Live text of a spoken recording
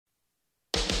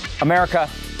America,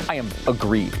 I am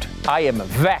aggrieved. I am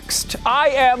vexed. I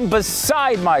am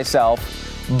beside myself.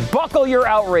 Buckle your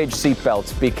outrage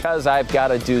seatbelts because I've got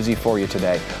a doozy for you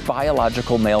today.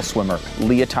 Biological male swimmer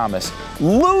Leah Thomas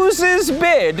loses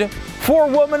bid for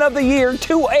Woman of the Year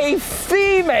to a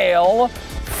female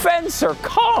fencer.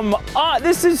 Come on,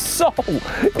 this is so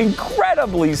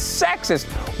incredibly sexist.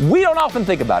 We don't often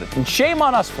think about it, and shame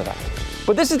on us for that.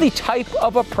 But this is the type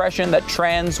of oppression that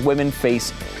trans women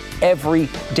face every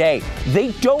day.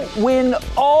 They don't win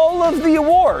all of the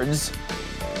awards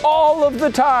all of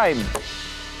the time.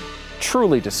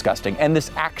 Truly disgusting. And this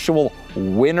actual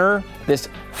winner, this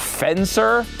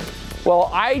fencer, well,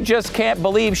 I just can't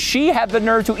believe she had the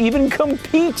nerve to even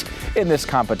compete in this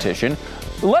competition,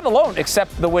 let alone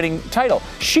accept the winning title.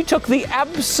 She took the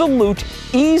absolute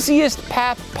easiest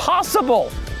path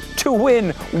possible to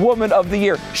win Woman of the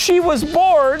Year. She was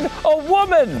born a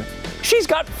woman. She's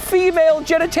got female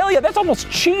genitalia. That's almost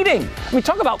cheating. I mean,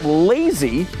 talk about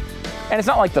lazy. And it's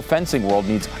not like the fencing world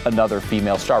needs another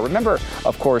female star. Remember,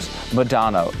 of course,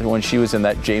 Madonna, when she was in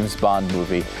that James Bond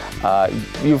movie.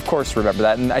 You, of course, remember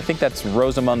that. And I think that's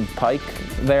Rosamund Pike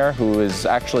there, who is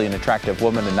actually an attractive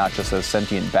woman and not just a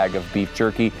sentient bag of beef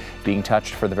jerky being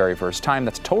touched for the very first time.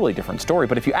 That's a totally different story.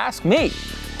 But if you ask me,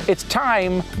 it's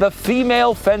time the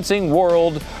female fencing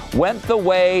world went the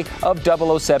way of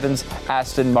 007's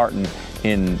Aston Martin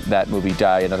in that movie,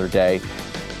 Die Another Day.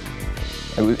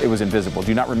 It was invisible. Do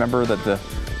you not remember that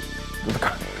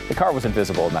the car was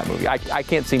invisible in that movie? I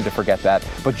can't seem to forget that.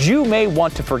 But you may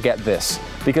want to forget this,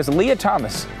 because Leah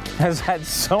Thomas has had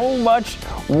so much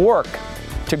work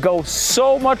to go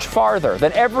so much farther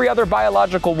than every other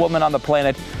biological woman on the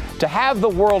planet, to have the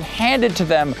world handed to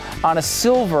them on a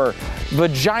silver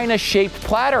vagina-shaped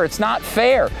platter. It's not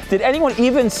fair. Did anyone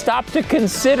even stop to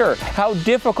consider how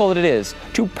difficult it is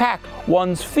to pack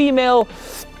one's female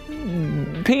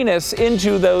penis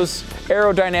into those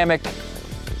aerodynamic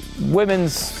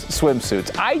women's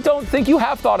swimsuits? I don't think you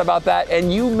have thought about that,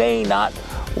 and you may not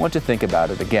want to think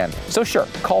about it again. So sure,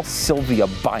 call Sylvia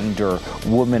Binder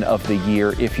Woman of the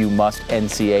Year if you must,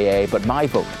 NCAA, but my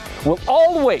vote will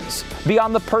always be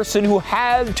on the person who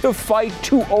had to fight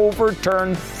to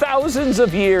overturn thousands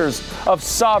of years of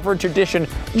sovereign tradition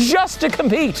just to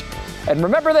compete. And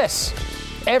remember this,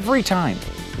 every time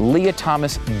Leah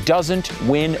Thomas doesn't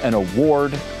win an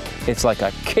award, it's like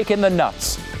a kick in the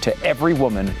nuts to every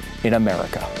woman in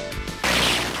America.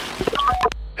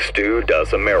 Stu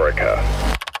Does America.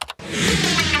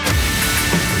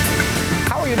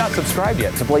 How are you not subscribed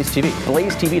yet to Blaze TV?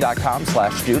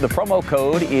 BlazeTV.com/Stu. The promo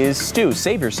code is Stu.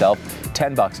 Save yourself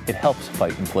 $10. It helps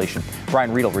fight inflation.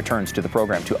 Brian Riedl returns to the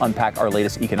program to unpack our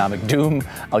latest economic doom.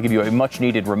 I'll give you a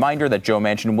much-needed reminder that Joe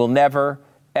Manchin will never,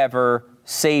 ever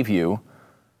save you.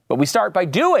 But we start by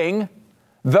doing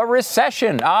the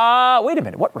recession. Wait a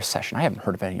minute. What recession? I haven't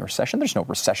heard of any recession. There's no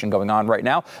recession going on right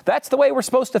now. That's the way we're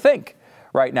supposed to think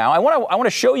right now. I want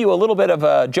to show you a little bit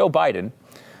of Joe Biden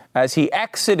as he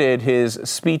exited his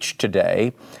speech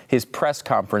today, his press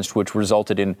conference, which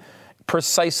resulted in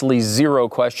precisely 0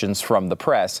 questions from the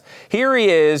press. Here he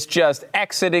is just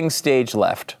exiting stage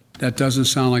left. That doesn't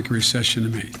sound like a recession to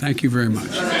me. Thank you very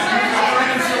much.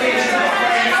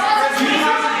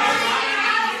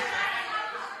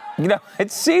 You know, it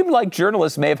seemed like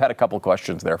journalists may have had a couple of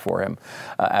questions there for him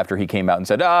after he came out and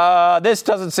said, this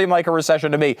doesn't seem like a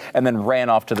recession to me, and then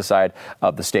ran off to the side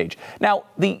of the stage. Now,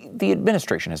 the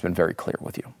administration has been very clear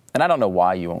with you, and I don't know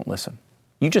why you won't listen.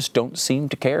 You just don't seem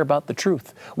to care about the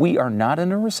truth. We are not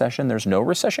in a recession. There's no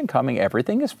recession coming.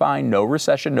 Everything is fine. No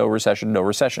recession, no recession, no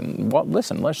recession. Well,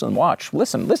 listen, watch.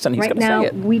 Listen. He's going to say it.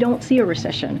 Right now, we don't see a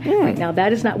recession. Right now,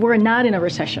 we're not in a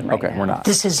recession right now. Okay, we're not.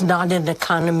 This is not an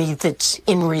economy that's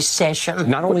in recession.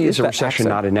 Not only is a recession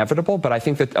not inevitable, but I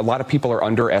think that a lot of people are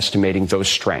underestimating those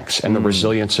strengths and the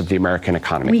resilience of the American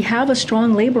economy. We have a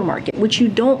strong labor market, which you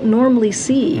don't normally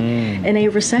see in a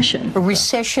recession. A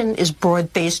recession is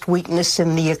broad-based weakness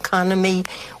in the economy.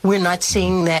 We're not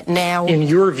seeing that now. In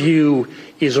your view,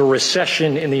 is a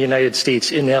recession in the United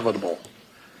States inevitable?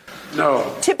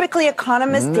 No. Typically,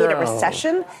 economists date a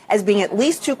recession as being at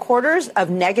least 2 quarters of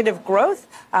negative growth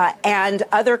and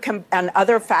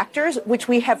other factors, which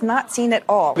we have not seen at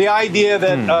all. The idea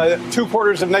that 2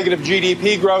 quarters of negative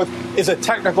GDP growth is a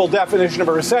technical definition of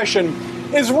a recession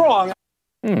is wrong.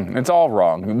 It's all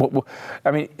wrong.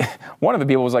 I mean, one of the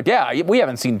people was like, yeah, we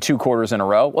haven't seen 2 quarters in a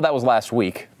row. Well, that was last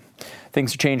week.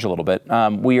 Things have changed a little bit.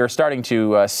 We are starting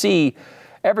to see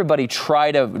everybody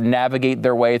try to navigate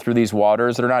their way through these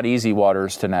waters. They're not easy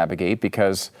waters to navigate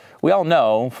because we all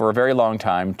know for a very long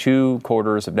time, 2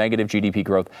 quarters of negative GDP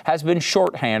growth has been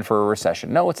shorthand for a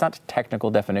recession. No, it's not a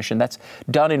technical definition. That's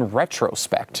done in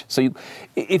retrospect. So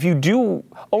if you do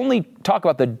only talk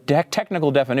about the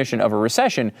technical definition of a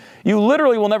recession, you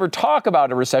literally will never talk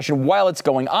about a recession while it's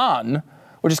going on,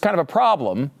 which is kind of a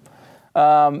problem.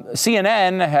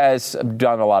 CNN has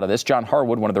done a lot of this. John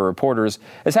Harwood, one of the reporters,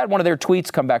 has had one of their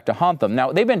tweets come back to haunt them.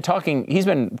 Now, he's been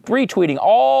retweeting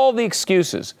all the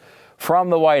excuses from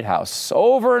the White House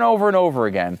over and over and over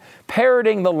again,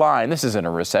 parroting the line. This isn't a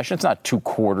recession. It's not 2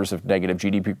 quarters of negative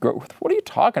GDP growth. What are you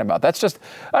talking about? That's just,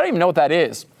 I don't even know what that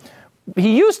is.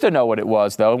 He used to know what it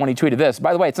was, though, when he tweeted this.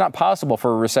 By the way, it's not possible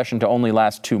for a recession to only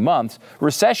last 2 months.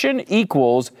 Recession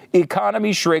equals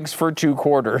economy shrinks for 2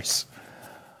 quarters.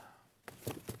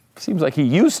 Seems like he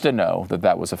used to know that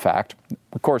that was a fact.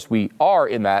 Of course, we are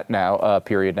in that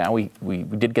period now. We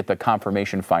did get the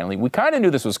confirmation finally. We kind of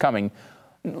knew this was coming,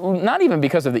 not even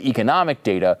because of the economic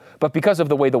data, but because of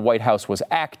the way the White House was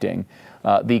acting.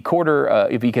 The quarter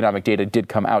of economic data did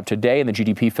come out today, and the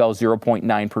GDP fell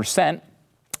 0.9%.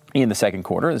 In the second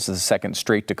quarter. This is the second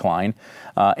straight decline,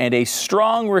 and a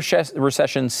strong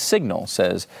recession signal,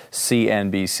 says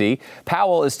CNBC.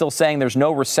 Powell is still saying there's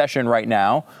no recession right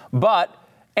now, but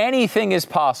anything is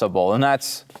possible, and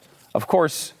that's, of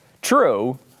course,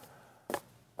 true,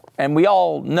 and we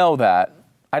all know that.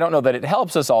 I don't know that it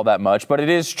helps us all that much, but it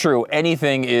is true.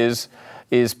 Anything is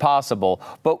possible.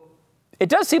 But it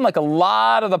does seem like a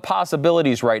lot of the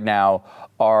possibilities right now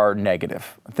are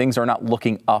negative. Things are not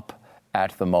looking up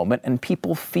at the moment, and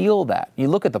people feel that. You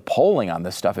look at the polling on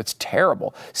this stuff, it's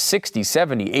terrible. 60,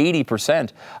 70,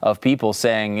 80% of people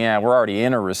saying, yeah, we're already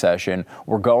in a recession,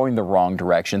 we're going the wrong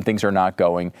direction, things are not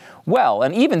going well.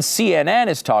 And even CNN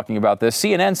is talking about this.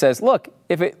 CNN says, look,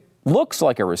 if it looks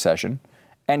like a recession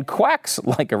and quacks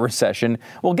like a recession,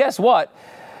 well, guess what?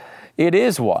 It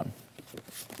is one.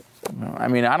 I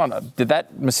mean, I don't know. Did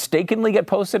that mistakenly get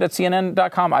posted at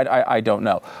CNN.com? I don't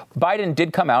know. Biden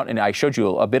did come out, and I showed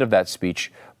you a bit of that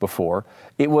speech before.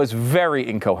 It was very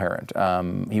incoherent.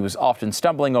 He was often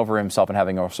stumbling over himself and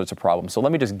having all sorts of problems. So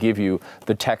let me just give you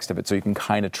the text of it so you can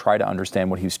kind of try to understand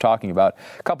what he was talking about.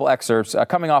 A couple excerpts.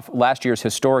 Coming off last year's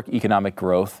historic economic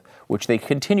growth, which they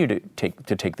continue to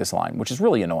take this line, which is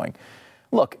really annoying.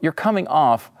 Look, you're coming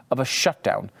off of a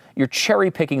shutdown. You're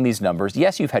cherry picking these numbers.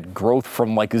 Yes, you've had growth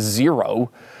from like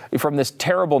zero, from this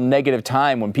terrible negative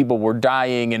time when people were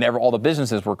dying and all the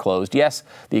businesses were closed. Yes,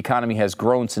 the economy has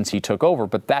grown since he took over,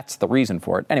 but that's the reason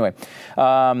for it. Anyway,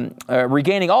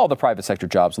 regaining all the private sector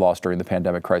jobs lost during the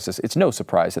pandemic crisis, it's no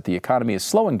surprise that the economy is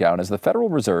slowing down as the Federal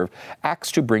Reserve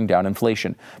acts to bring down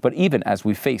inflation. But even as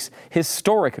we face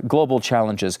historic global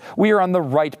challenges, we are on the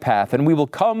right path, and we will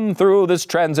come through this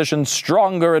transition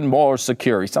stronger and more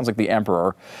secure. He sounds like the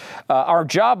emperor. Our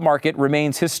job market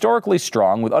remains historically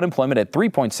strong, with unemployment at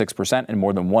 3.6% and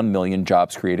more than 1 million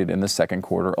jobs created in the second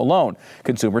quarter alone.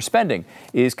 Consumer spending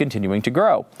is continuing to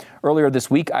grow. Earlier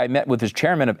this week, I met with the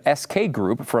chairman of SK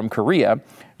Group from Korea,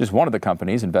 just one of the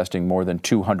companies investing more than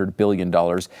 $200 billion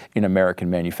in American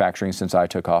manufacturing since I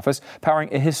took office,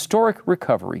 powering a historic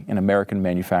recovery in American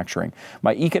manufacturing.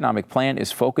 My economic plan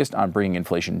is focused on bringing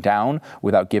inflation down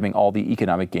without giving all the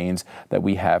economic gains that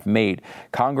we have made.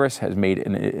 Congress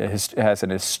has an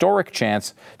historic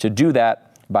chance to do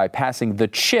that by passing the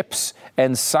CHIPS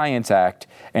and Science Act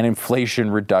and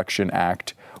Inflation Reduction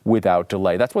Act without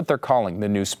delay. That's what they're calling the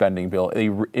new spending bill,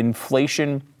 an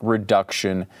Inflation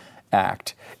Reduction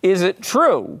Act. Is it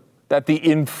true that the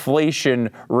Inflation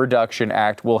Reduction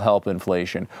Act will help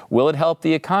inflation? Will it help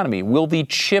the economy? Will the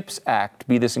CHIPS Act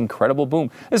be this incredible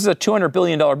boom? This is a $200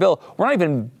 billion bill we're not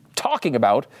even talking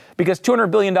about, because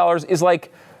 $200 billion is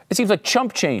like, it seems like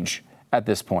chump change at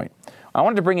this point. I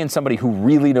wanted to bring in somebody who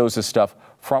really knows this stuff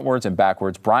frontwards and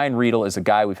backwards. Brian Riedl is a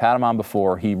guy, we've had him on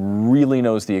before. He really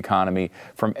knows the economy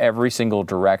from every single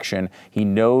direction. He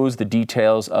knows the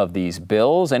details of these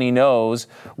bills, and he knows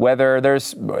whether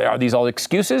are these all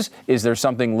excuses? Is there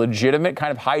something legitimate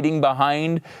kind of hiding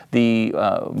behind the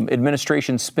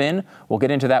administration spin? We'll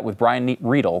get into that with Brian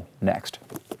Riedl next.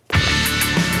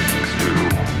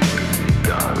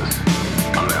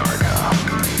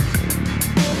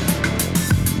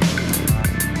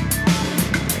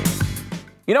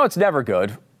 You know, it's never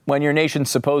good when your nation's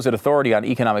supposed authority on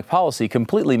economic policy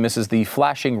completely misses the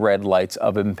flashing red lights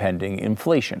of impending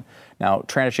inflation. Now,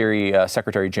 Treasury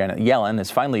Secretary Janet Yellen has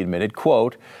finally admitted,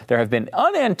 quote, there have been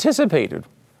unanticipated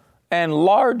and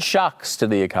large shocks to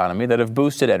the economy that have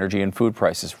boosted energy and food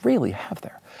prices. Really have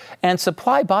there. And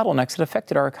supply bottlenecks that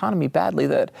affected our economy badly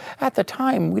that at the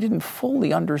time we didn't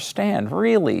fully understand,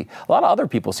 really. A lot of other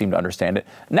people seem to understand it.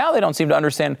 Now they don't seem to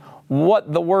understand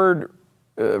what the word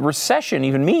recession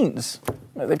even means.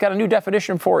 They've got a new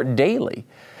definition for it daily.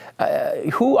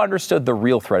 Who understood the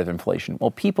real threat of inflation? Well,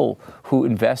 people who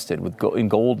invested in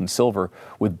gold and silver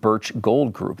with Birch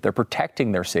Gold Group. They're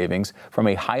protecting their savings from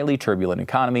a highly turbulent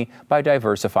economy by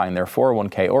diversifying their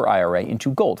 401k or IRA into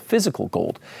gold, physical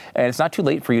gold. And it's not too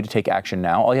late for you to take action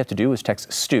now. All you have to do is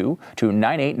text STU to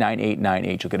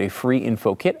 989898. You'll get a free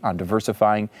info kit on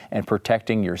diversifying and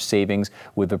protecting your savings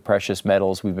with the precious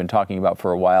metals we've been talking about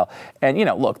for a while. And,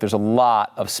 look, there's a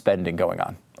lot of spending going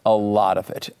on. A lot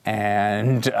of it.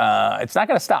 And it's not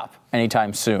going to stop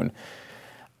anytime soon.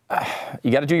 You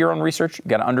got to do your own research. You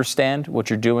got to understand what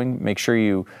you're doing. Make sure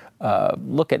you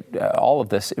look at all of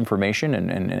this information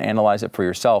and analyze it for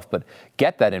yourself. But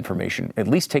get that information. At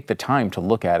least take the time to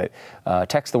look at it.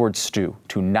 Text the word STU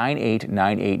to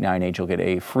 989898. You'll get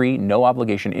a free, no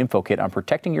obligation info kit on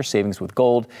protecting your savings with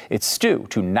gold. It's STU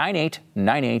to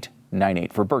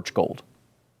 989898 for Birch Gold.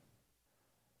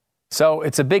 So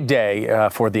it's a big day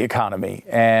for the economy.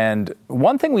 And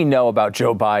one thing we know about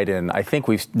Joe Biden, I think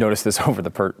we've noticed this over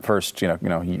the first year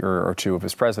or two of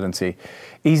his presidency,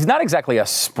 he's not exactly a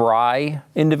spry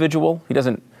individual. He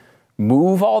doesn't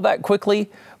move all that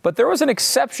quickly. But there was an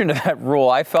exception to that rule,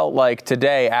 I felt like,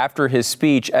 today after his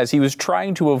speech as he was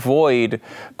trying to avoid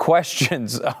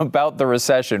questions about the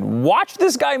recession. Watch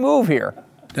this guy move here.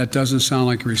 That doesn't sound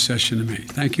like a recession to me.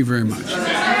 Thank you very much.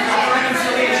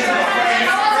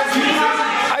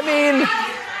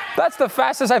 That's the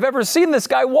fastest I've ever seen this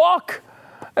guy walk.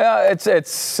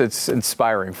 It's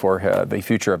inspiring for the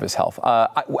future of his health.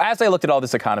 As I looked at all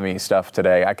this economy stuff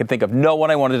today, I could think of no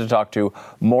one I wanted to talk to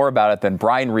more about it than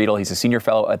Brian Riedl. He's a senior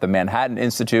fellow at the Manhattan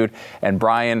Institute, and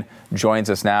Brian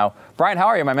joins us now. Brian, how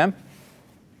are you, my man?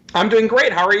 I'm doing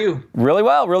great. How are you? Really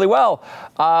well, really well.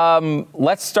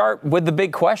 Let's start with the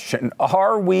big question.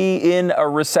 Are we in a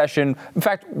recession? In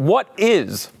fact, what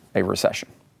is a recession?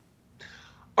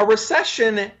 A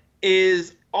recession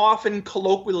is often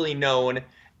colloquially known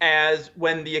as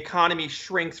when the economy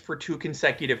shrinks for 2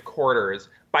 consecutive quarters.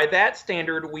 By that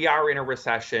standard, we are in a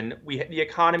recession. The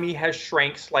economy has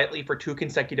shrank slightly for 2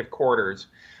 consecutive quarters.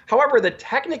 However, the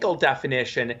technical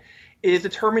definition is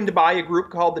determined by a group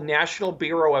called the National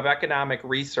Bureau of Economic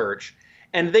Research.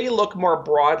 And they look more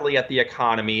broadly at the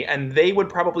economy, and they would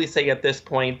probably say at this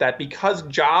point that because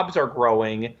jobs are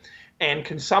growing and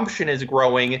consumption is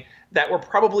growing, that we're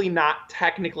probably not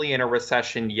technically in a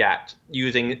recession yet,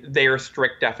 using their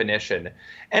strict definition.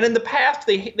 And in the past,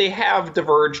 they have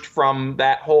diverged from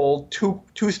that whole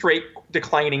two straight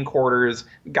declining quarters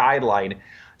guideline.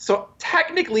 So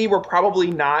technically, we're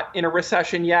probably not in a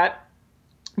recession yet,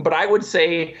 but I would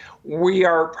say we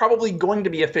are probably going to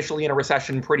be officially in a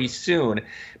recession pretty soon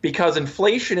because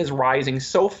inflation is rising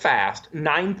so fast,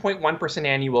 9.1%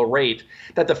 annual rate,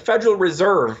 that the Federal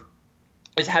Reserve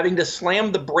is having to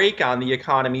slam the brake on the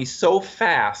economy so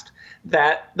fast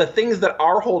that the things that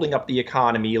are holding up the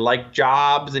economy, like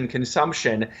jobs and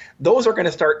consumption, those are going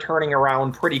to start turning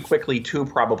around pretty quickly too,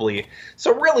 probably.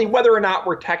 So really, whether or not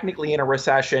we're technically in a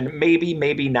recession, maybe,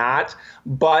 maybe not,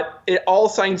 but all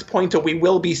signs point to we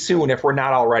will be soon if we're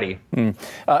not already.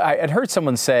 I had heard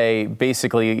someone say,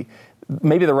 basically,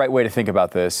 maybe the right way to think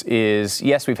about this is,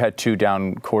 yes, we've had 2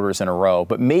 down quarters in a row,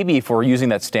 but maybe if we're using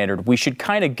that standard, we should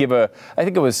kind of give I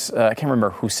think it was, I can't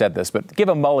remember who said this, but give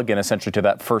a mulligan essentially to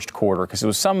that first quarter because it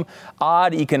was some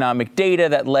odd economic data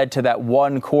that led to that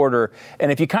one quarter.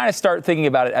 And if you kind of start thinking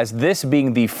about it as this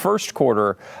being the first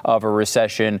quarter of a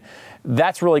recession,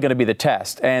 that's really going to be the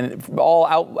test. And all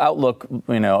outlook,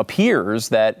 appears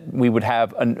that we would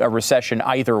have a recession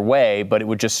either way, but it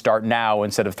would just start now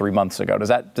instead of 3 months ago. Does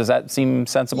that seem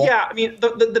sensible? Yeah, I mean,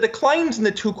 the declines in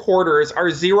the 2 quarters are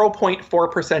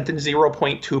 0.4% and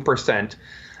 0.2%.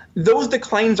 Those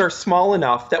declines are small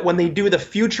enough that when they do the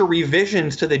future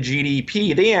revisions to the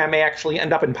GDP, they may actually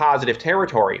end up in positive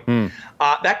territory.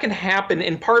 That can happen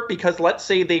in part because, let's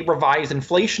say, they revise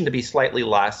inflation to be slightly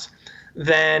less,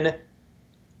 then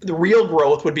the real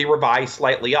growth would be revised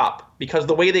slightly up, because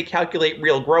the way they calculate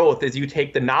real growth is you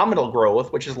take the nominal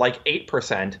growth, which is like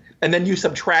 8%, and then you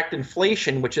subtract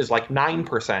inflation, which is like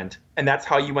 9%, and that's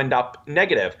how you end up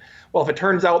negative. Well, if it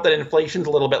turns out that inflation's a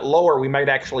little bit lower, we might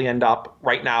actually end up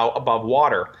right now above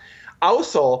water.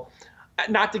 Also,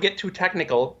 not to get too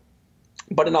technical,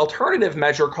 but an alternative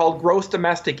measure called gross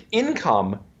domestic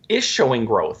income is showing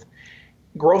growth.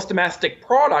 Gross domestic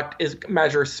product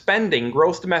measures spending.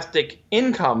 Gross domestic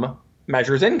income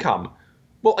measures income.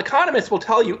 Well, economists will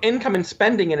tell you income and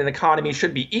spending in an economy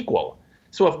should be equal.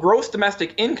 So if gross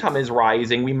domestic income is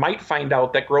rising, we might find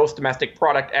out that gross domestic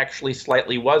product actually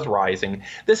slightly was rising.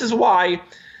 This is why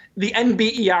the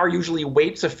NBER usually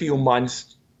waits a few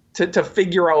months to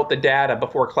figure out the data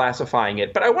before classifying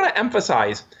it. But I want to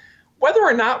emphasize, whether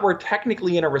or not we're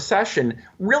technically in a recession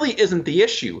really isn't the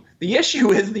issue. The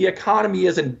issue is the economy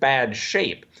is in bad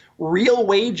shape. Real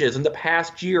wages in the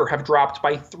past year have dropped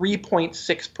by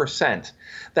 3.6%.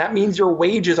 That means your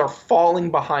wages are falling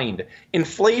behind.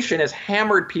 Inflation has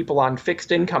hammered people on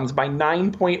fixed incomes by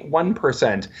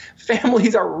 9.1%.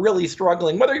 Families are really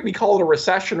struggling. Whether we call it a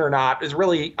recession or not is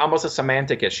really almost a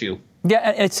semantic issue. Yeah,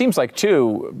 and it seems like,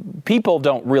 too, people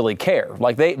don't really care.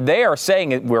 Like, they are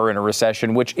saying we're in a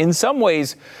recession, which in some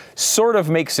ways sort of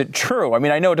makes it true. I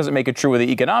mean, I know it doesn't make it true with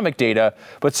the economic data,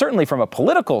 but certainly from a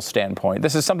political standpoint,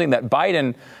 this is something that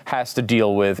Biden has to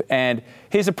deal with. And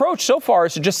his approach so far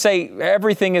is to just say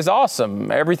everything is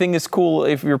awesome, everything is cool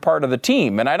if you're part of the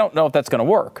team. And I don't know if that's going to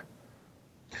work.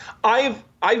 I've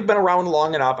been around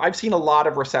long enough. I've seen a lot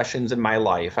of recessions in my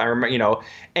life. I remember,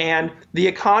 and the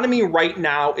economy right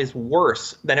now is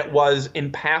worse than it was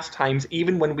in past times,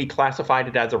 even when we classified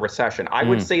it as a recession. I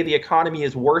would say the economy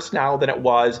is worse now than it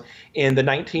was in the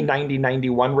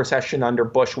 1990-91 recession under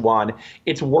Bush 1.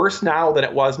 It's worse now than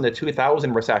it was in the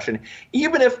 2000 recession.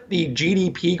 Even if the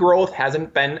GDP growth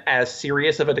hasn't been as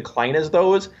serious of a decline as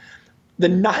those, the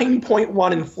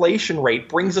 9.1 inflation rate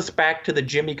brings us back to the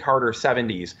Jimmy Carter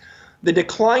 70s. The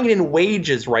decline in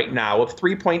wages right now of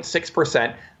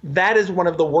 3.6%, that is one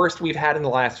of the worst we've had in the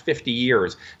last 50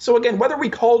 years. So again, whether we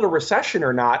call it a recession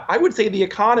or not, I would say the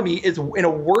economy is in a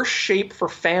worse shape for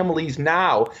families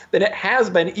now than it has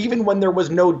been, even when there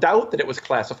was no doubt that it was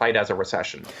classified as a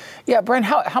recession. Yeah, Brian,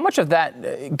 how much of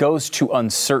that goes to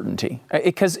uncertainty?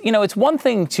 Because, it's one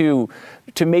thing to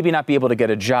maybe not be able to get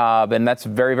a job, and that's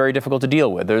very, very difficult to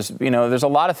deal with. There's a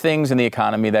lot of things in the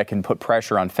economy that can put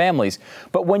pressure on families.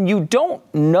 But when you don't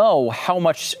know how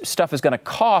much stuff is going to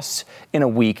cost in a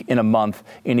week, in a month,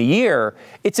 in a year,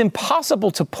 it's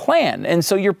impossible to plan. And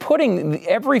so you're putting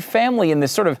every family in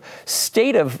this sort of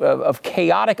state of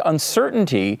chaotic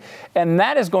uncertainty, and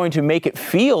that is going to make it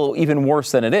feel even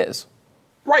worse than it is.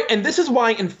 Right, and this is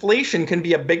why inflation can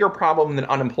be a bigger problem than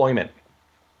unemployment.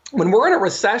 When we're in a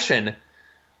recession,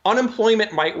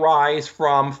 unemployment might rise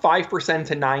from 5%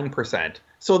 to 9%.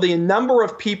 So the number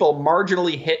of people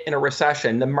marginally hit in a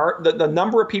recession, the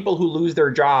number of people who lose their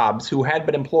jobs who had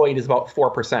been employed is about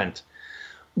 4%.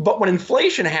 But when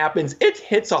inflation happens, it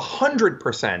hits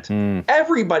 100%.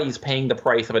 Everybody's paying the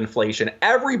price of inflation.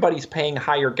 Everybody's paying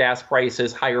higher gas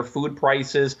prices, higher food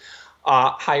prices,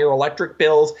 higher electric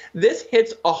bills. This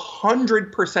hits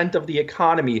 100% of the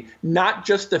economy, not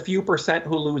just the few percent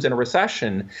who lose in a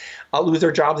recession, lose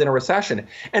their jobs in a recession.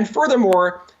 And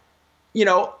furthermore,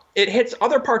 it hits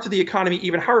other parts of the economy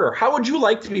even harder. How would you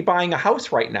like to be buying a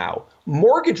house right now?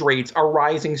 Mortgage rates are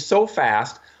rising so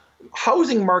fast.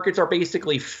 Housing markets are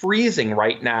basically freezing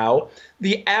right now.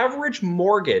 The average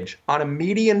mortgage on a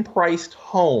median-priced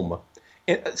home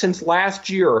since last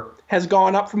year has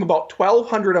gone up from about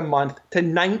 $1,200 a month to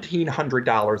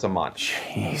 $1,900 a month.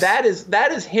 Jeez. That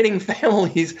is hitting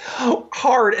families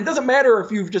hard. It doesn't matter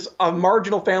if you've just a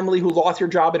marginal family who lost your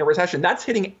job in a recession. That's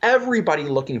hitting everybody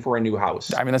looking for a new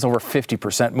house. I mean, that's over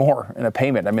 50% more in a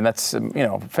payment. I mean, that's,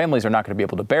 families are not going to be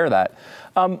able to bear that.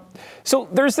 So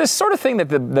there's this sort of thing that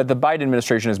the Biden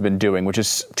administration has been doing, which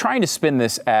is trying to spin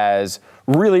this as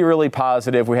really, really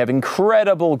positive. We have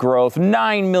incredible growth.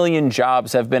 9 million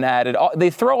jobs have been added. They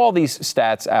throw all these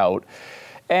stats out,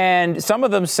 and some of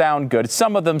them sound good.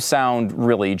 Some of them sound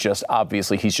really just,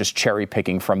 obviously, he's just cherry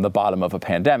picking from the bottom of a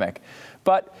pandemic.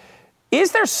 But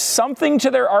is there something to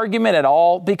their argument at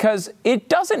all? Because it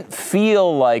doesn't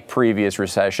feel like previous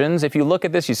recessions. If you look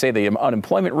at this, you say the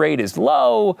unemployment rate is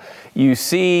low. You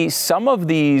see some of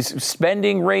these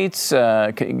spending rates,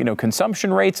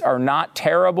 consumption rates are not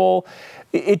terrible.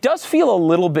 It does feel a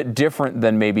little bit different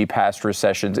than maybe past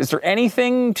recessions. Is there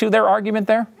anything to their argument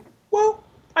there? Well,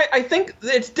 I think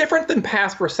it's different than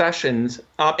past recessions,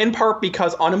 in part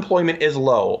because unemployment is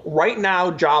low. Right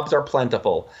now, jobs are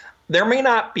plentiful. There may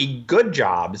not be good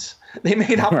jobs. They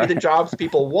may not be the jobs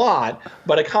people want,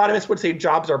 but economists would say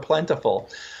jobs are plentiful.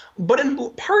 But in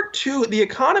part two, the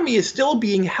economy is still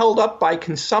being held up by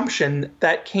consumption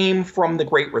that came from the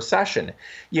Great Recession.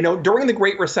 During the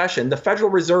Great Recession, the Federal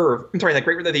Reserve,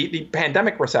 the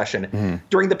pandemic recession.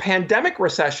 During the pandemic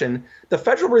recession, the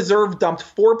Federal Reserve dumped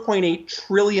 $4.8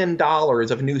 trillion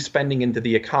of new spending into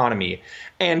the economy,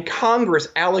 and Congress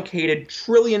allocated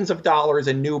trillions of dollars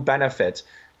in new benefits.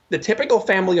 The typical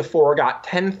family of four got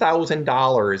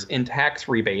 $10,000 in tax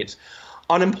rebates.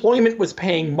 Unemployment was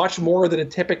paying much more than a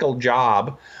typical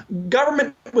job.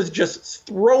 Government was just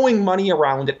throwing money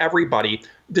around at everybody.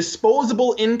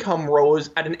 Disposable income rose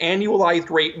at an annualized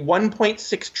rate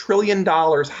 $1.6 trillion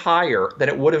higher than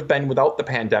it would have been without the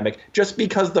pandemic, just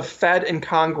because the Fed and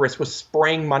Congress was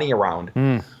spraying money around.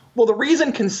 Well, the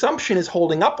reason consumption is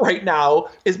holding up right now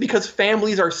is because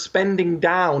families are spending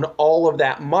down all of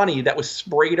that money that was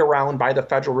sprayed around by the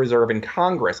Federal Reserve and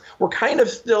Congress. We're kind of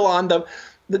still on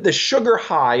the sugar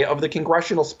high of the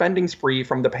congressional spending spree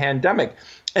from the pandemic.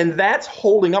 And that's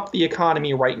holding up the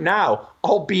economy right now,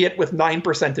 albeit with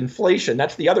 9% inflation.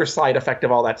 That's the other side effect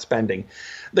of all that spending.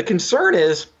 The concern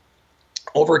is,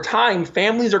 over time,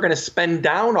 families are going to spend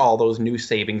down all those new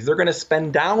savings. They're going to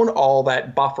spend down all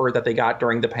that buffer that they got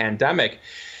during the pandemic.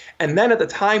 And then at the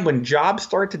time when jobs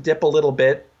start to dip a little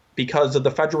bit because of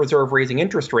the Federal Reserve raising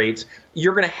interest rates,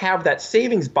 you're going to have that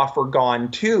savings buffer gone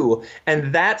too.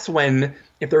 And that's when,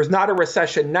 if there's not a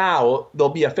recession now, they'll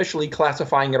be officially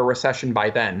classifying it a recession by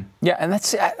then. Yeah, and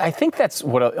I think that's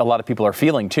what a lot of people are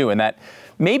feeling too, and that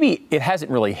maybe it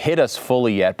hasn't really hit us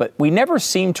fully yet, but we never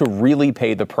seem to really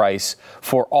pay the price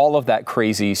for all of that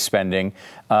crazy spending,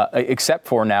 except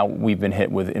for now we've been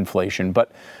hit with inflation.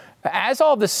 But as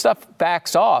all this stuff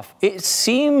backs off, it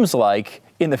seems like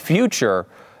in the future,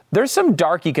 there's some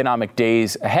dark economic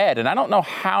days ahead, and I don't know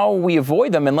how we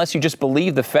avoid them unless you just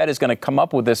believe the Fed is going to come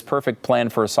up with this perfect plan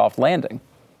for a soft landing.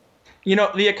 You know,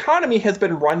 the economy has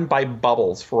been run by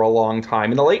bubbles for a long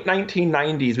time. In the late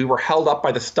 1990s, we were held up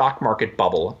by the stock market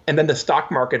bubble, and then the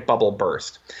stock market bubble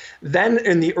burst. Then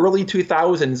in the early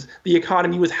 2000s, the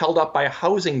economy was held up by a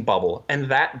housing bubble,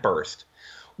 and that burst.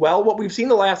 Well, what we've seen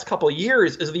the last couple of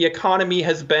years is the economy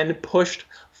has been pushed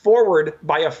forward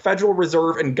by a Federal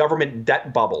Reserve and government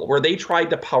debt bubble where they tried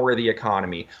to power the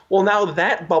economy. Well, now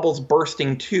that bubble's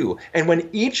bursting too. And when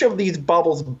each of these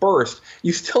bubbles burst,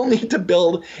 you still need to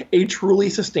build a truly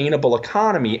sustainable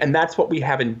economy. And that's what we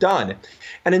haven't done.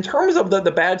 And in terms of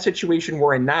the bad situation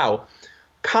we're in now,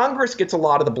 Congress gets a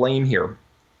lot of the blame here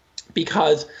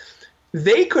because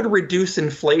they could reduce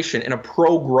inflation in a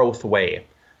pro-growth way,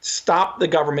 stop the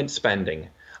government spending,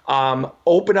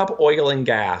 open up oil and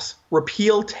gas,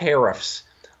 repeal tariffs,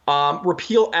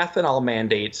 repeal ethanol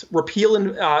mandates,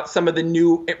 repeal some of the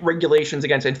new regulations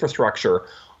against infrastructure.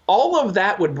 All of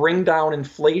that would bring down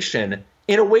inflation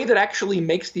in a way that actually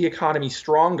makes the economy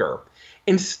stronger.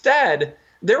 Instead,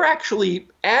 they're actually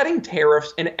adding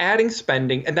tariffs and adding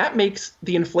spending, and that makes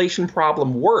the inflation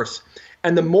problem worse.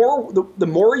 And the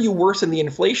more you worsen the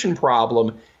inflation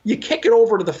problem, you kick it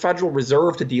over to the Federal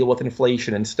Reserve to deal with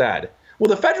inflation instead. Well,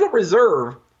 the Federal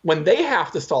Reserve, when they have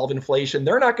to solve inflation,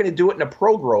 they're not going to do it in a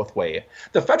pro-growth way.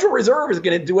 The Federal Reserve is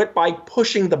going to do it by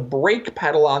pushing the brake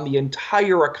pedal on the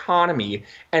entire economy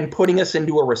and putting us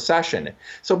into a recession.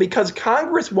 So because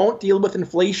Congress won't deal with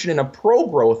inflation in a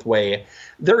pro-growth way,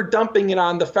 they're dumping it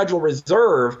on the Federal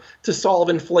Reserve to solve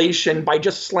inflation by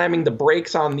just slamming the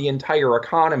brakes on the entire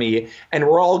economy, and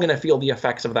we're all going to feel the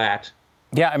effects of that.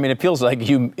 Yeah, I mean, it feels like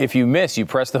if you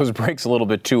press those brakes a little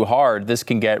bit too hard, this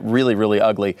can get really, really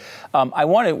ugly. I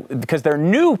want to, because their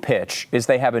new pitch is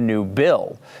they have a new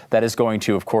bill that is going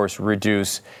to, of course,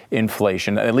 reduce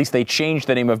inflation. At least they changed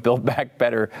the name of Build Back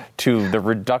Better to the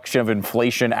Reduction of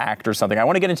Inflation Act or something. I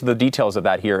want to get into the details of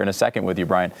that here in a second with you,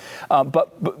 Brian. But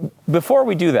before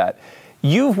we do that,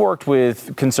 you've worked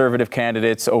with conservative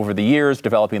candidates over the years,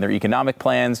 developing their economic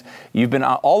plans. You've been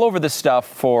all over this stuff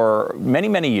for many,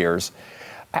 many years.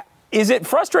 Is it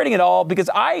frustrating at all? Because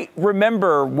I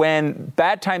remember when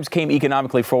bad times came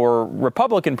economically for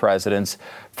Republican presidents,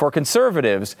 for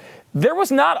conservatives, there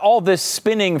was not all this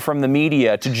spinning from the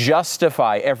media to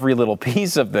justify every little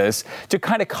piece of this, to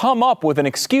kind of come up with an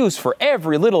excuse for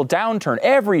every little downturn.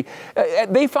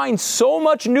 They find so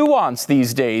much nuance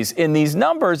these days in these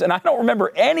numbers, and I don't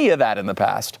remember any of that in the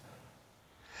past.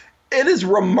 It is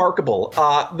remarkable,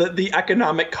 the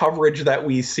economic coverage that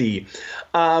we see.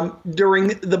 During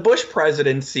the Bush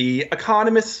presidency,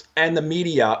 economists and the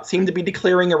media seemed to be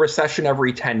declaring a recession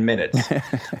every 10 minutes,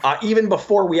 even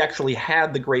before we actually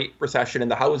had the Great Recession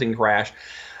and the housing crash.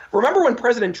 Remember when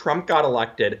President Trump got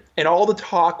elected and all the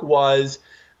talk was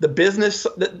the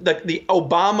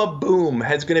Obama boom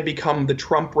is going to become the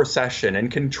Trump recession,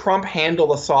 and can Trump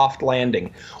handle a soft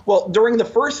landing? Well, during the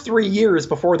first 3 years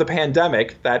before the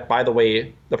pandemic, that, by the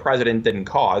way, the president didn't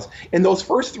cause, in those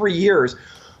first 3 years,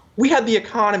 we had the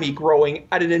economy growing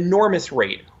at an enormous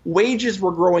rate. Wages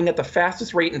were growing at the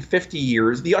fastest rate in 50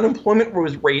 years. The unemployment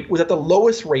rate was at the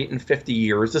lowest rate in 50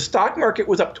 years. The stock market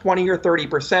was up 20 or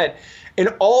 30%.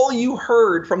 And all you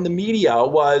heard from the media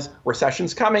was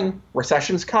recession's coming,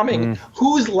 recession's coming.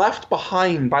 Who's left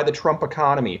behind by the Trump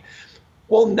economy?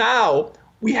 Well, now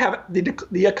we have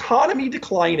the economy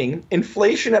declining,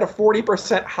 inflation at a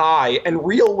 40% high, and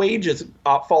real wages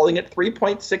falling at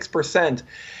 3.6%.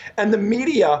 And the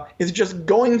media is just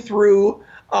going through,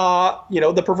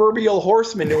 the proverbial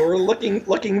horse manure,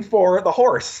 looking for the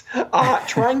horse,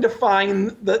 trying to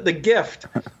find the gift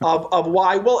of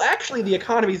why, well, actually, the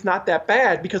economy is not that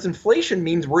bad because inflation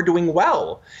means we're doing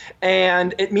well.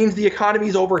 And it means the economy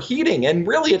is overheating. And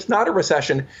really, it's not a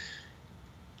recession.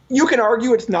 You can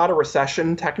argue it's not a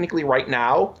recession technically right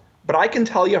now, but I can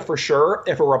tell you for sure,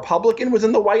 if a Republican was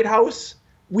in the White House,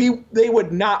 they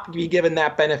would not be given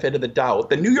that benefit of the doubt.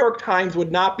 The New York Times would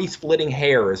not be splitting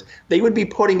hairs. They would be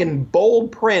putting in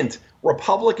bold print,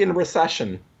 Republican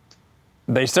recession.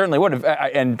 They certainly would have.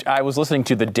 And I was listening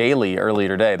to The Daily earlier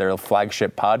today, their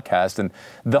flagship podcast, and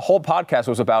the whole podcast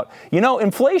was about,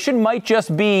 inflation might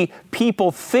just be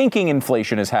people thinking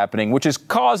inflation is happening, which is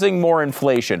causing more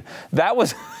inflation. That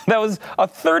was a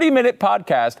 30-minute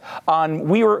podcast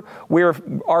on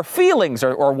our feelings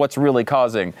are what's really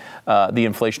causing the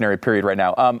inflationary period right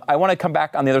now. I want to come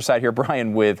back on the other side here,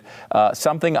 Brian, with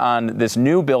something on this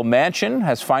new bill. Manchin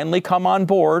has finally come on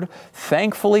board.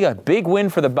 Thankfully, a big win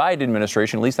for the Biden administration.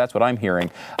 At least that's what I'm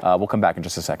hearing. We'll come back in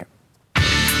just a second.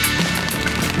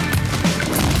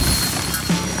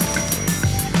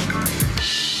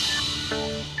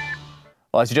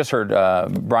 Well, as you just heard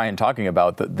Brian talking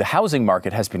about, the housing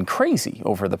market has been crazy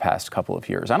over the past couple of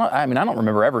years. I don't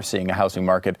remember ever seeing a housing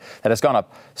market that has gone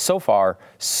up so far,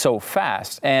 so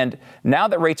fast. And now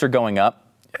that rates are going up,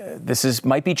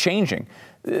 might be changing.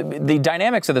 The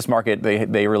dynamics of this market,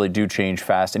 they really do change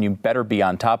fast, and you better be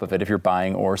on top of it if you're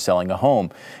buying or selling a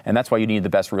home. And that's why you need the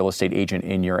best real estate agent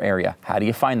in your area. How do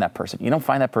you find that person? You don't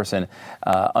find that person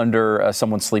under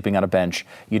someone sleeping on a bench.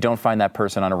 You don't find that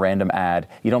person on a random ad.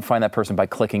 You don't find that person by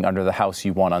clicking under the house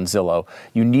you want on Zillow.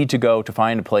 You need to go to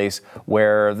find a place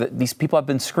where these people have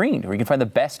been screened, where you can find the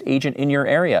best agent in your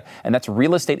area. And that's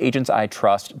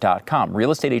realestateagentsitrust.com.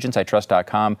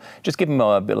 Realestateagentsitrust.com. Just give them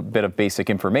a bit of basic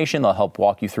information. They'll help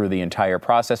walk you through the entire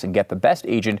process and get the best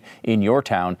agent in your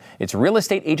town. It's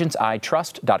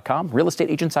realestateagentsitrust.com,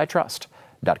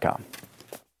 realestateagentsitrust.com.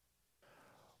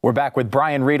 We're back with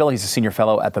Brian Riedl. He's a senior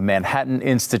fellow at the Manhattan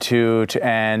Institute.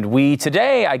 And we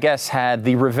today, I guess, had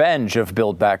the revenge of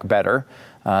Build Back Better.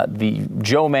 The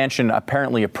Joe Manchin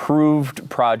apparently approved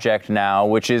project now,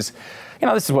 which is,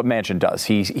 this is what Manchin does.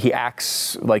 He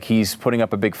acts like he's putting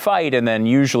up a big fight, and then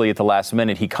usually at the last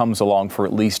minute he comes along for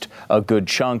at least a good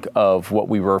chunk of what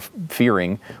we were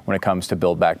fearing when it comes to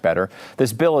Build Back Better.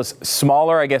 This bill is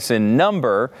smaller, I guess, in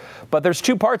number, but there's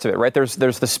two parts of it, right? There's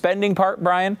the spending part,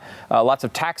 Brian, lots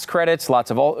of tax credits, lots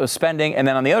of spending, and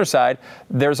then on the other side,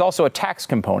 there's also a tax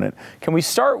component. Can we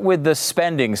start with the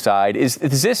spending side? Is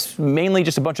this mainly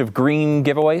just a bunch of green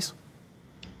giveaways?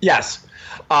 Yes.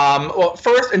 Well,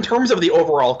 first, in terms of the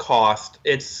overall cost,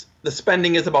 the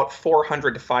spending is about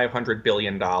 $400 to $500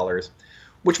 billion,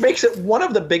 which makes it one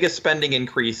of the biggest spending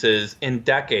increases in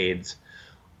decades.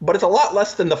 But it's a lot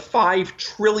less than the $5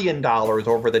 trillion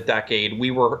over the decade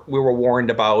we were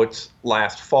warned about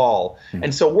last fall.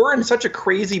 And so we're in such a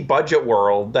crazy budget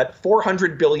world that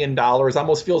 $400 billion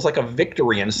almost feels like a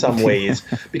victory in some ways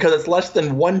because it's less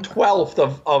than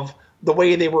 1/12 of the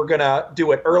way they were going to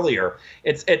do it earlier.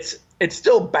 It's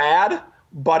still bad,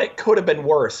 but it could have been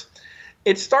worse.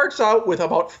 It starts out with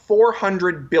about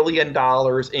 $400 billion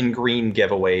in green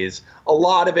giveaways. A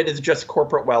lot of it is just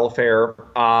corporate welfare.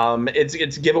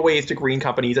 It's giveaways to green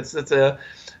companies. It's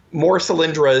more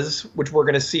Solyndras, which we're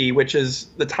going to see, which is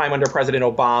the time under President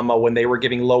Obama when they were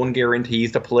giving loan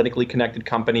guarantees to politically connected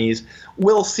companies.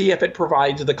 We'll see if it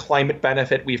provides the climate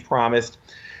benefit we've promised.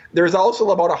 There's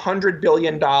also about $100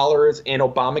 billion in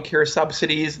Obamacare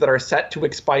subsidies that are set to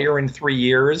expire in 3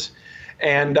 years.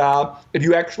 And if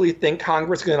you actually think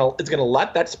Congress is going to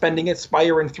let that spending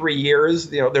expire in 3 years,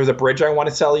 there's a bridge I want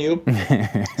to sell you.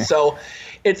 So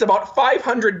it's about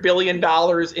 $500 billion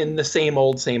in the same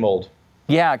old.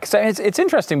 Yeah, because it's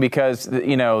interesting because,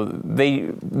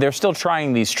 they're still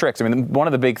trying these tricks. I mean, one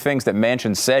of the big things that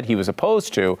Manchin said he was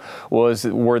opposed to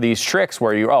were these tricks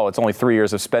where it's only 3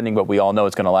 years of spending, but we all know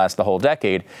it's going to last the whole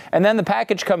decade. And then the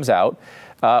package comes out.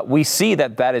 We see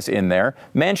that is in there.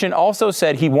 Manchin also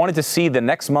said he wanted to see the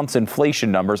next month's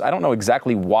inflation numbers. I don't know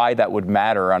exactly why that would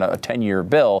matter on a 10-year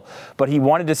bill, but he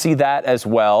wanted to see that as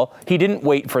well. He didn't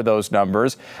wait for those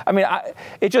numbers. I mean,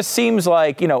 it just seems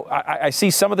like, I see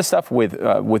some of the stuff with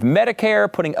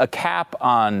Medicare, putting a cap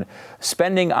on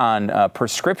spending on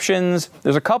prescriptions.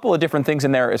 There's a couple of different things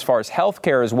in there as far as health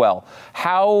care as well.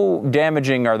 How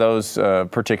damaging are those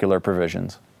particular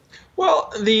provisions?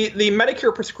 Well, the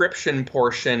Medicare prescription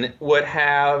portion would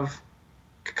have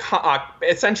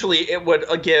essentially it would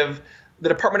give the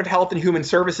Department of Health and Human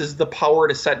Services the power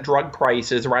to set drug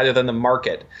prices rather than the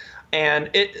market. And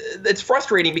it's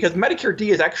frustrating because Medicare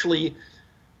D is actually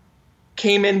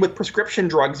came in with prescription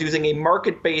drugs using a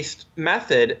market-based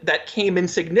method that came in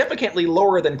significantly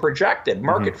lower than projected.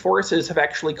 Market forces have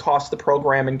actually cost the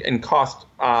program and cost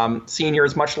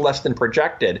seniors much less than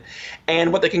projected.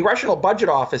 And what the Congressional Budget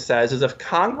Office says is if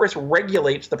Congress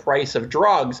regulates the price of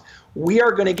drugs, we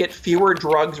are going to get fewer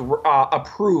drugs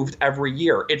approved every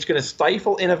year. It's going to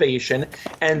stifle innovation,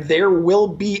 and there will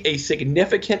be a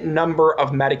significant number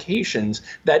of medications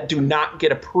that do not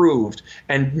get approved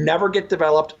and never get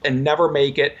developed and never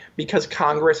make it because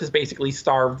Congress has basically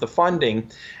starved the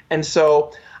funding. And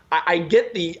so I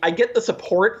get the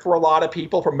support for a lot of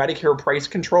people for Medicare price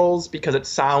controls because it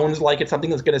sounds like it's something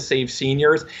that's going to save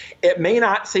seniors. It may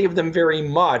not save them very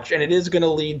much, and it is going to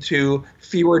lead to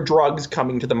fewer drugs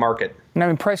coming to the market. I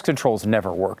mean, price controls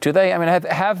never work, do they? I mean,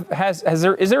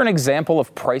 is there an example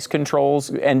of price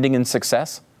controls ending in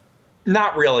success?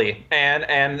 Not really,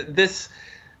 and this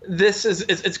is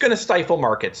it's going to stifle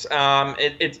markets.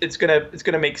 It's going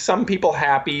to make some people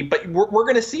happy, but we're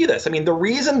going to see this. I mean, the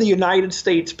reason the United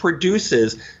States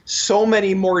produces so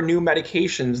many more new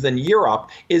medications than Europe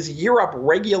is Europe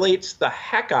regulates the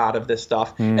heck out of this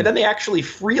stuff, and then they actually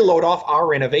freeload off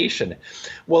our innovation.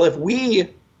 Well, if we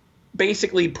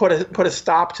basically put a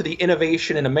stop to the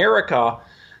innovation in America,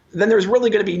 then there's really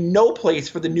going to be no place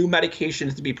for the new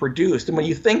medications to be produced. And when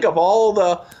you think of all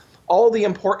the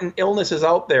important illnesses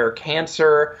out there,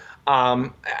 cancer,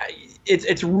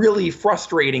 it's really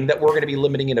frustrating that we're going to be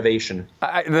limiting innovation.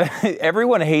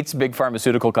 Everyone hates big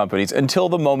pharmaceutical companies until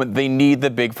the moment they need the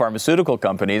big pharmaceutical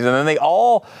companies, and then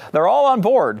they're all on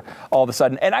board all of a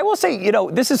sudden. And I will say,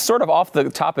 this is sort of off the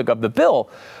topic of the bill,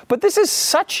 but this is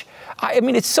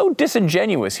it's so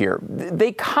disingenuous here.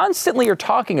 They constantly are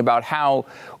talking about how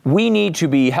we need to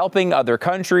be helping other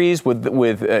countries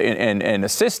and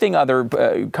assisting other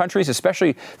countries,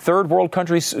 especially third world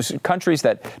countries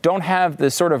that don't have the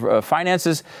sort of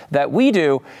finances that we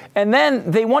do. And then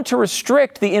they want to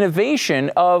restrict the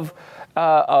innovation of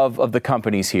the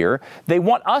companies here. They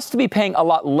want us to be paying a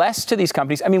lot less to these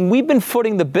companies. I mean, we've been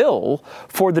footing the bill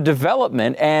for the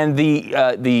development and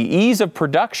the ease of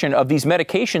production of these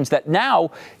medications that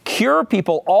now cure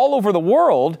people all over the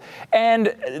world. And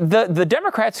the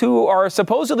Democrats, who are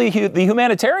supposedly the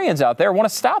humanitarians out there, want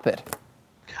to stop it.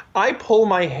 I pull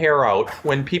my hair out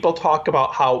when people talk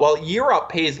about how, Europe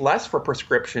pays less for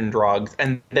prescription drugs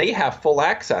and they have full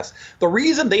access. The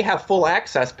reason they have full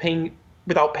access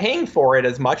without paying for it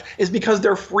as much is because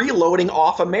they're freeloading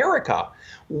off America.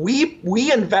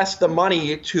 We invest the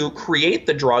money to create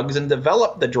the drugs and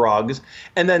develop the drugs,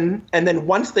 and then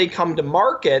once they come to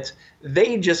market,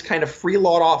 they just kind of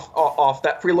freeload off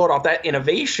that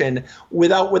innovation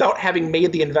without having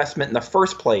made the investment in the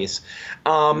first place.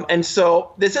 And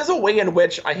so this is a way in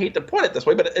which, I hate to put it this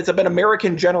way, but it's been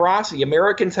American generosity.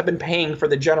 Americans have been paying for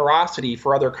the generosity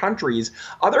for other countries.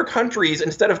 Other countries,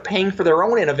 instead of paying for their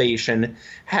own innovation,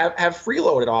 have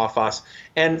freeloaded off us.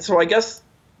 And so I guess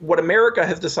what America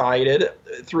has decided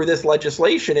through this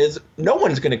legislation is no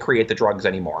one's going to create the drugs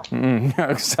anymore.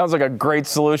 Sounds like a great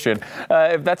solution.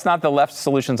 If that's not the left's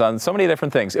solutions on so many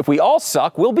different things. If we all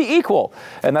suck, we'll be equal,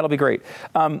 and that'll be great.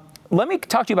 Let me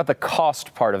talk to you about the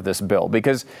cost part of this bill, not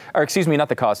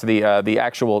the cost, the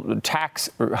actual tax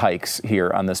hikes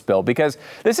here on this bill, because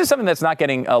this is something that's not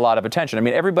getting a lot of attention. I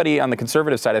mean, everybody on the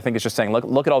conservative side, I think, is just saying,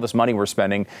 look at all this money we're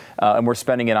spending, and we're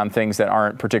spending it on things that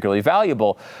aren't particularly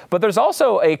valuable. But there's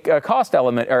also a cost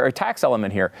element or a tax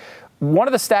element here. One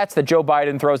of the stats that Joe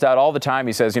Biden throws out all the time,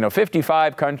 he says,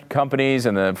 55 companies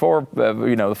and the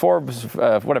Forbes,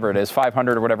 whatever it is,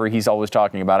 500 or whatever he's always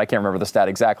talking about. I can't remember the stat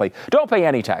exactly. Don't pay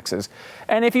any taxes.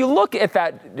 And if you look at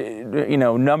that,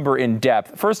 number in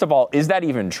depth, first of all, is that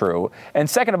even true? And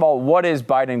second of all, what is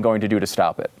Biden going to do to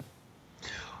stop it?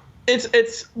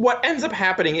 It's what ends up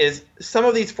happening is some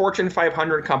of these Fortune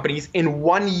 500 companies in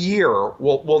 1 year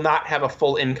will not have a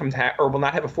full income tax or will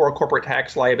not have a full corporate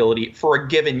tax liability for a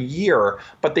given year,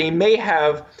 but they may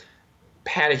have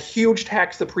had a huge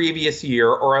tax the previous year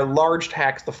or a large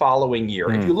tax the following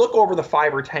year. If you look over the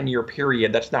 5 or 10 year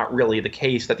period, that's not really the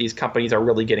case that these companies are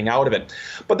really getting out of it.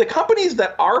 But the companies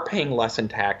that are paying less in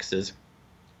taxes,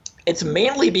 it's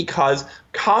mainly because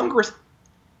Congress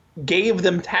gave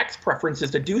them tax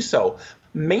preferences to do so.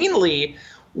 Mainly,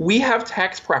 we have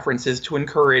tax preferences to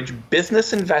encourage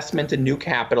business investment in new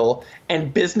capital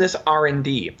and business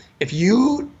R&D. If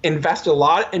you invest a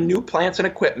lot in new plants and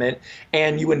equipment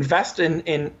and you invest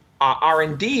in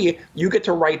R&D, you get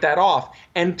to write that off.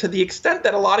 And to the extent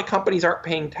that a lot of companies aren't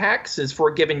paying taxes for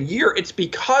a given year, it's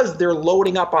because they're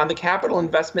loading up on the capital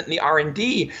investment in the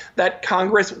R&D that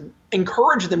Congress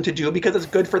encouraged them to do because it's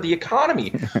good for the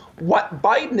economy. What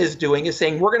Biden is doing is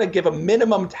saying we're going to give a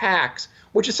minimum tax,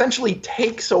 which essentially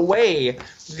takes away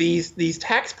these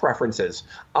tax preferences.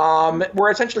 We're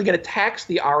essentially going to tax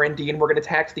the R&D and we're going to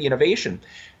tax the innovation.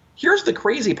 Here's the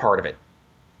crazy part of it.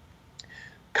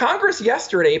 Congress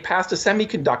yesterday passed a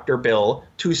semiconductor bill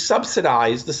to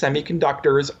subsidize the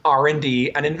semiconductors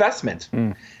R&D and investment.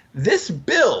 This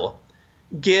bill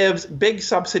gives big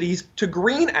subsidies to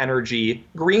green energy,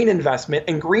 green investment,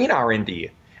 and green R&D.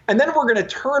 And then we're going to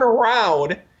turn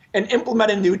around and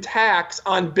implement a new tax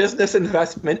on business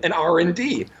investment and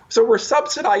R&D. So we're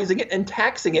subsidizing it and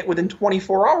taxing it within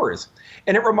 24 hours.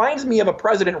 And it reminds me of a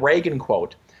President Reagan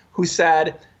quote who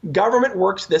said, "Government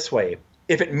works this way.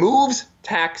 If it moves,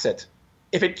 tax it.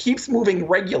 If it keeps moving,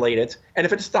 regulate it. And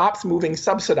if it stops moving,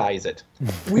 subsidize it."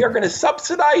 We are going to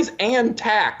subsidize and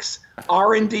tax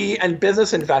R&D and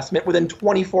business investment within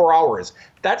 24 hours.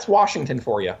 That's Washington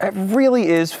for you. It really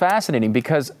is fascinating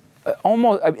because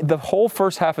the whole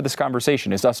first half of this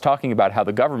conversation is us talking about how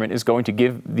the government is going to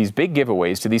give these big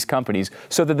giveaways to these companies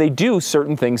so that they do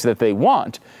certain things that they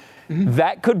want.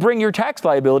 That could bring your tax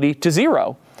liability to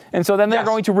zero. And so then they're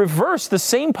going to reverse the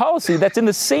same policy that's in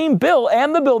the same bill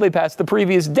and the bill they passed the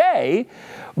previous day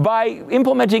by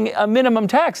implementing a minimum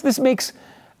tax. This makes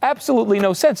absolutely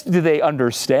no sense. Do they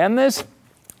understand this?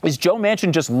 Is Joe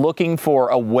Manchin just looking for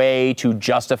a way to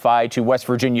justify to West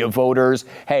Virginia voters,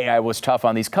 hey, I was tough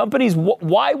on these companies?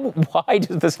 Why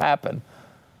does this happen?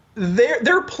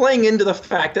 They're playing into the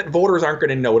fact that voters aren't going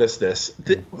to notice this.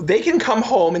 They can come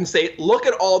home and say, look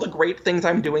at all the great things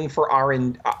I'm doing for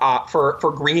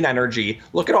for green energy.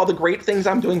 Look at all the great things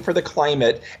I'm doing for the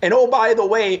climate. And oh, by the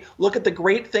way, look at the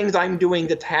great things I'm doing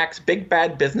to tax big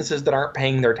bad businesses that aren't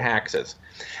paying their taxes.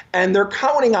 And they're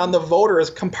counting on the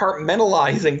voters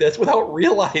compartmentalizing this without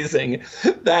realizing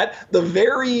that the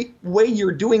very way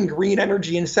you're doing green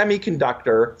energy and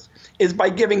semiconductor is by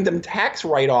giving them tax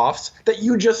write-offs that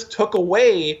you just took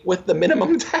away with the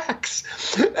minimum tax.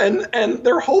 And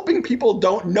they're hoping people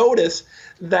don't notice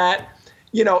that,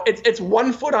 you know, it's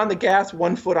 1 foot on the gas,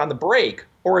 1 foot on the brake.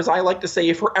 Or as I like to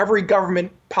say, for every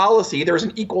government policy, there's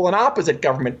an equal and opposite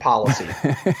government policy.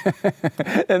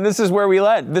 And this is where we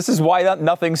land. This is why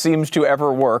nothing seems to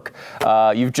ever work.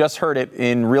 You've just heard it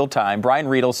in real time. Brian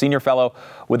Riedl, senior fellow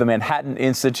with the Manhattan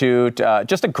Institute.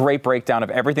 Just a great breakdown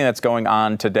of everything that's going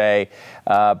on today.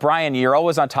 Brian, you're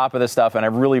always on top of this stuff, and I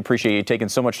really appreciate you taking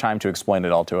so much time to explain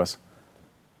it all to us.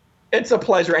 It's a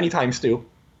pleasure. Anytime, Stu.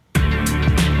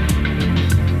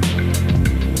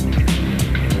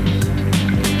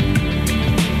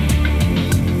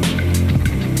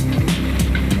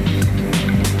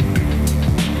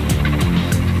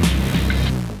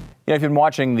 I've been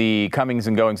watching the comings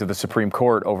and goings of the Supreme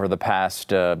Court over the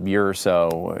past year or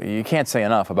so. You can't say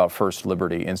enough about First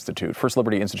Liberty Institute. First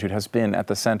Liberty Institute has been at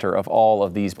the center of all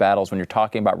of these battles when you're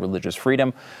talking about religious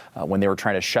freedom. When they were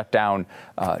trying to shut down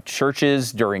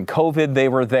churches during COVID, they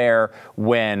were there.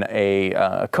 When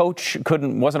a coach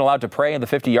wasn't allowed to pray on the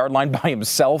 50-yard line by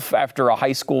himself after a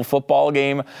high school football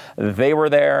game, they were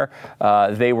there.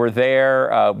 They were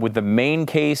there with the Maine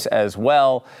case as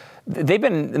well. They've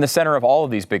been in the center of all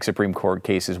of these big Supreme Court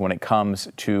cases when it comes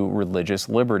to religious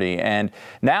liberty. And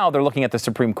now they're looking at the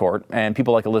Supreme Court and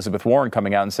people like Elizabeth Warren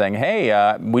coming out and saying,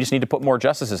 hey, we just need to put more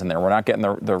justices in there. We're not getting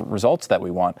the results that we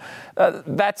want.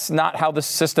 That's not how the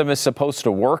system is supposed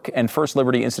to work. And First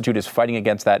Liberty Institute is fighting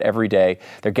against that every day.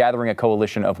 They're gathering a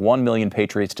coalition of 1 million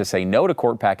patriots to say no to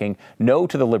court packing, no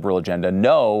to the liberal agenda,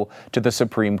 no to the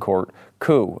Supreme Court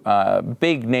coup.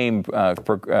 Big name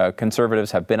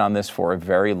conservatives have been on this for a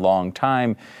very long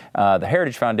time. The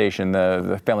Heritage Foundation,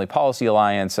 the Family Policy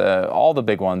Alliance, all the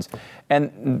big ones.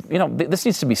 And, you know, this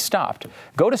needs to be stopped.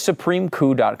 Go to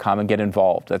supremecoup.com and get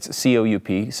involved. That's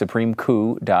COUP,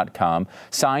 supremecoup.com.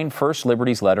 Sign First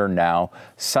Liberty's letter now.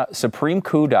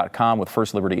 Supremecoup.com with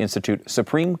First Liberty Institute,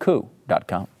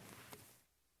 supremecoup.com.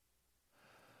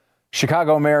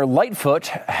 Chicago Mayor Lightfoot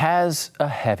has a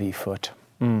heavy foot.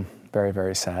 Very,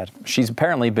 very sad. She's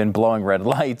apparently been blowing red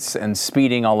lights and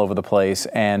speeding all over the place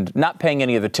and not paying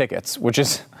any of the tickets, which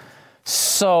is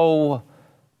so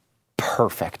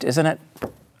perfect, isn't it?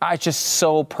 It's just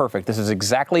so perfect. This is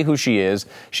exactly who she is.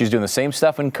 She's doing the same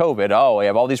stuff in COVID. Oh, we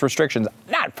have all these restrictions.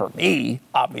 Not for me,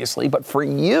 obviously, but for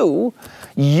you.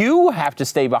 You have to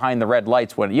stay behind the red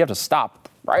lights when you have to stop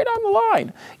right on the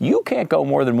line. You can't go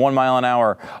more than 1 mile an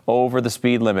hour over the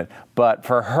speed limit. But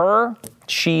for her,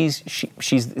 she's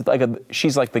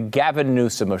like the Gavin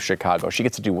Newsom of Chicago. She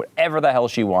gets to do whatever the hell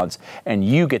she wants, and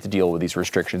you get to deal with these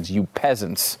restrictions. You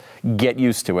peasants get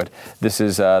used to it. This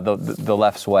is the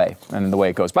left's way and the way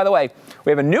it goes. By the way,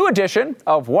 we have a new edition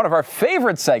of one of our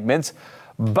favorite segments,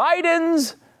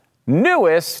 Biden's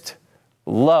newest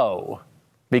low,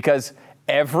 because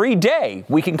every day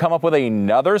we can come up with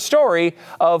another story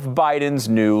of Biden's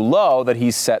new low that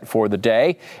he's set for the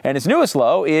day. And his newest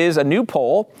low is a new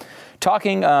poll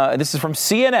talking, this is from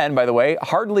CNN, by the way,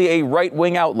 hardly a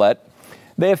right-wing outlet.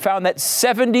 They have found that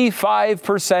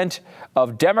 75%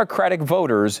 of Democratic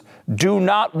voters do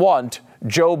not want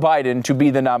Joe Biden to be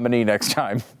the nominee next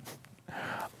time.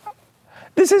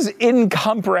 This is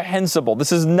incomprehensible.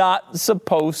 This is not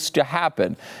supposed to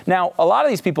happen. Now, a lot of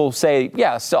these people say,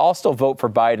 yes, I'll still vote for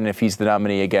Biden if he's the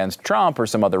nominee against Trump or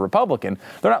some other Republican.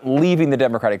 They're not leaving the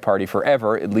Democratic Party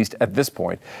forever, at least at this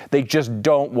point. They just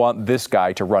don't want this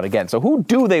guy to run again. So who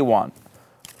do they want?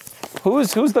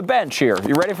 Who's the bench here?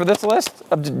 You ready for this list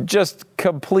of just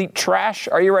complete trash?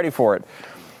 Are you ready for it?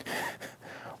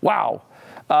 Wow.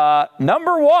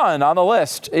 Number one on the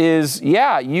list is,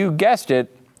 yeah, you guessed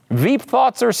it, Veep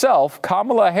Thoughts herself,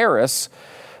 Kamala Harris.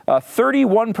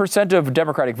 31% of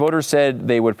Democratic voters said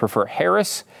they would prefer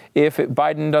Harris if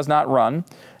Biden does not run.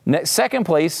 Second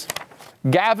place,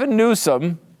 Gavin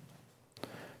Newsom.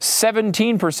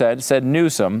 17% said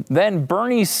Newsom. Then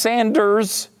Bernie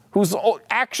Sanders, who's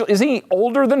actually, is he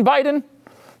older than Biden?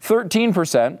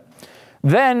 13%.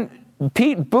 Then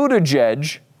Pete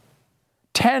Buttigieg,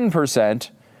 10%.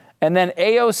 And then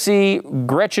AOC,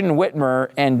 Gretchen Whitmer,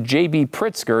 and J.B.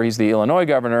 Pritzker, he's the Illinois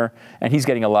governor, and he's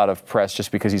getting a lot of press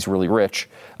just because he's really rich.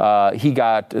 They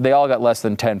all got less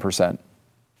than 10%.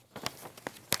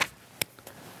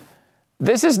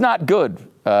 This is not good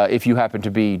if you happen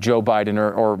to be Joe Biden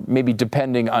or maybe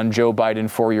depending on Joe Biden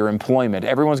for your employment.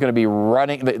 Everyone's going to be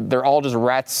running. They're all just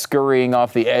rats scurrying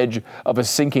off the edge of a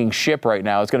sinking ship right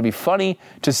now. It's going to be funny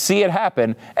to see it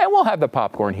happen, and we'll have the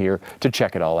popcorn here to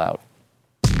check it all out.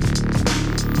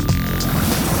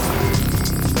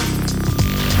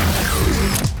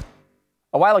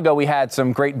 A while ago, we had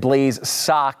some great Blaze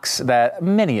socks that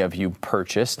many of you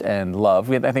purchased and love.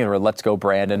 I think they were Let's Go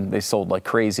Brandon. They sold like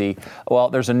crazy. Well,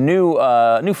 there's a new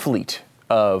fleet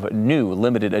of new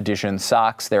limited edition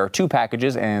socks. There are 2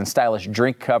 packages and stylish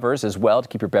drink covers as well to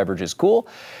keep your beverages cool.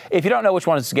 If you don't know which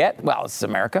ones to get, well, it's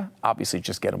America. Obviously,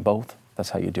 just get them both. That's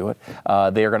how you do it.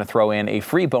 They are going to throw in a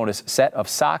free bonus set of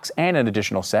socks and an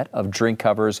additional set of drink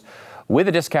covers with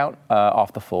a discount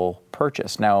off the full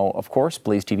purchase. Now, of course,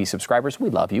 Blaze TV subscribers, we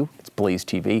love you. It's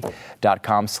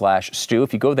blazetv.com/Stu.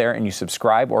 If you go there and you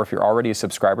subscribe, or if you're already a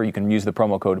subscriber, you can use the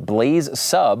promo code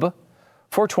BLAZESUB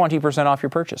for 20% off your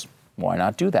purchase. Why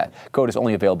not do that? Code is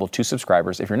only available to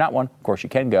subscribers. If you're not one, of course, you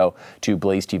can go to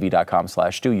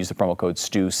blazetv.com/Stu, use the promo code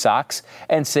STUSOCKS,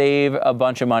 and save a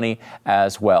bunch of money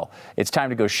as well. It's time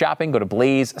to go shopping. Go to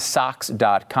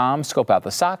blazesocks.com, scope out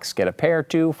the socks, get a pair or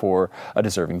two for a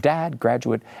deserving dad,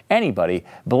 graduate, anybody.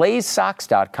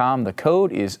 Blazesocks.com. The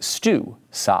code is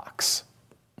STUSOCKS.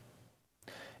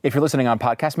 If you're listening on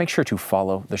podcast, make sure to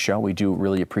follow the show. We do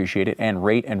really appreciate it. And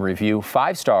rate and review.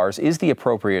 5 stars is the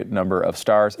appropriate number of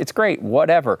stars. It's great,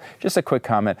 whatever. Just a quick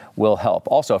comment will help.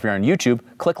 Also, if you're on YouTube,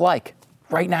 click like.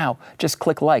 Right now, just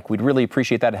click like. We'd really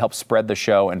appreciate that. It helps spread the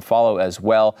show, and follow as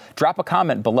well. Drop a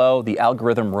comment below. The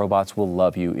algorithm robots will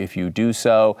love you if you do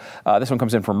so. This one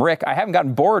comes in from Rick. I haven't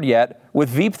gotten bored yet with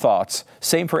Veep Thoughts.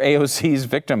 Same for AOC's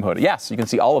victimhood. Yes, you can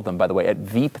see all of them, by the way, at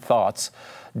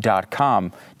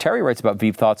veepthoughts.com. Terry writes about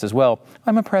Veep Thoughts as well.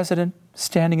 I'm a president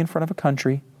standing in front of a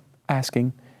country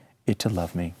asking it to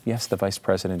love me. Yes, the vice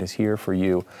president is here for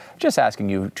you, just asking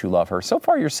you to love her. So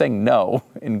far, you're saying no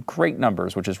in great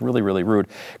numbers, which is really, really rude.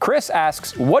 Chris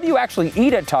asks, what do you actually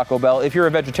eat at Taco Bell if you're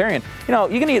a vegetarian? You know,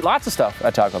 you can eat lots of stuff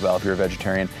at Taco Bell if you're a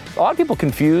vegetarian. A lot of people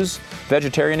confuse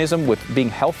vegetarianism with being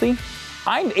healthy.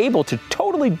 I'm able to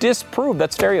totally disprove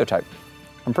that stereotype.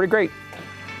 I'm pretty great.